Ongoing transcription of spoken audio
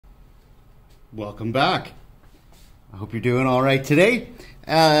Welcome back. I hope you're doing all right today.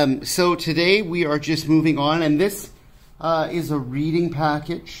 So today we are just moving on, and this is a reading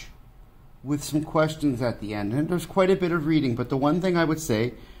package with some questions at the end. And there's quite a bit of reading, but the one thing I would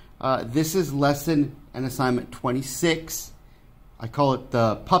say, this is lesson and assignment 26. I call it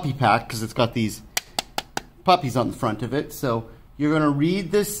the puppy pack because it's got these puppies on the front of it. So you're going to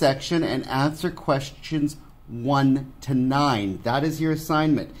read this section and answer questions 1 to 9. That is your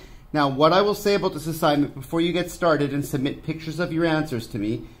assignment. Now, what I will say about this assignment before you get started and submit pictures of your answers to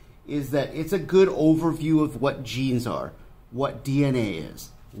me is that it's a good overview of what genes are, what DNA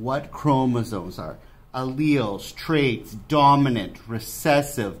is, what chromosomes are, alleles, traits, dominant,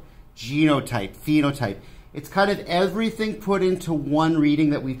 recessive, genotype, phenotype. It's kind of everything put into one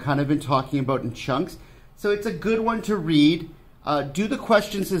reading that we've kind of been talking about in chunks. So it's a good one to read. Do the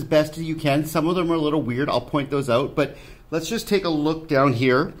questions as best as you can. Some of them are a little weird. I'll point those out. But let's just take a look down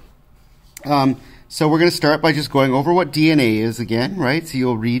here. So we're going to start by just going over what DNA is again, right? So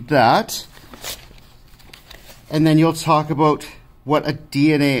you'll read that. And then you'll talk about what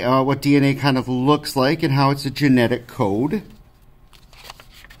DNA kind of looks like and how it's a genetic code.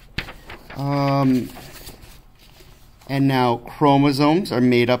 And now chromosomes are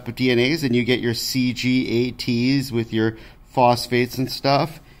made up of DNAs, and you get your CGATs with your phosphates and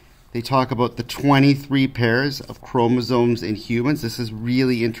stuff. They talk about the 23 pairs of chromosomes in humans. This is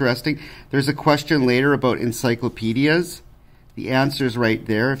really interesting. There's a question later about encyclopedias. The answer is right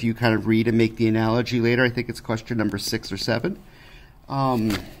there if you kind of read and make the analogy later. I think it's question number 6 or 7.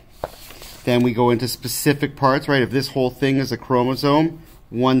 Then we go into specific parts, right? If this whole thing is a chromosome,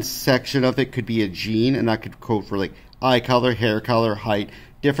 one section of it could be a gene, and that could code for like eye color, hair color, height,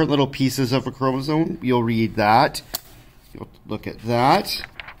 different little pieces of a chromosome. You'll read that. You'll look at that.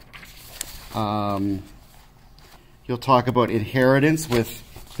 You'll talk about inheritance with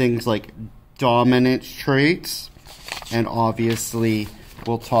things like dominant traits, and obviously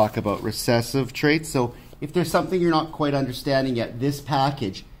we'll talk about recessive traits. So if there's something you're not quite understanding yet, this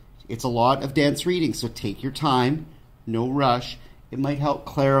package, it's a lot of dense reading, so take your time, no rush. It might help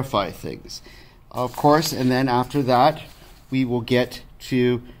clarify things. Of course, and then after that, we will get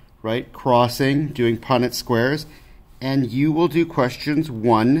to, right, crossing, doing Punnett squares, and you will do questions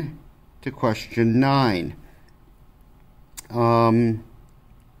 1 to question 9.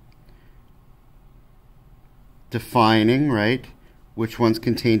 Defining, right, which ones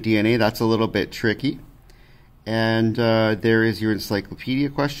contain DNA. That's a little bit tricky. And there is your encyclopedia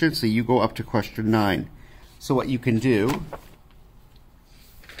question, so you go up to question 9. So what you can do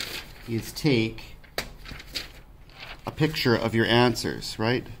is take a picture of your answers,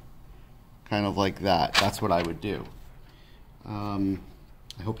 right? Kind of like that. That's what I would do.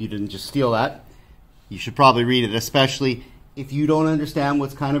 I hope you didn't just steal that. You should probably read it, especially if you don't understand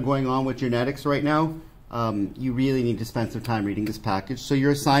what's kind of going on with genetics right now. You really need to spend some time reading this package. So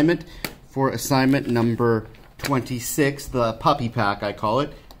your assignment for assignment number 26, the puppy pack I call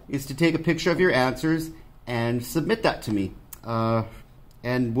it, is to take a picture of your answers and submit that to me.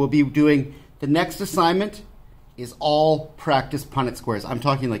 And we'll be doing, the next assignment is all practice Punnett squares. I'm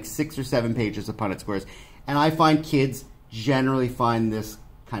talking like 6 or 7 pages of Punnett squares. And I find kids generally find this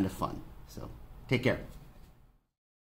kind of fun. So take care.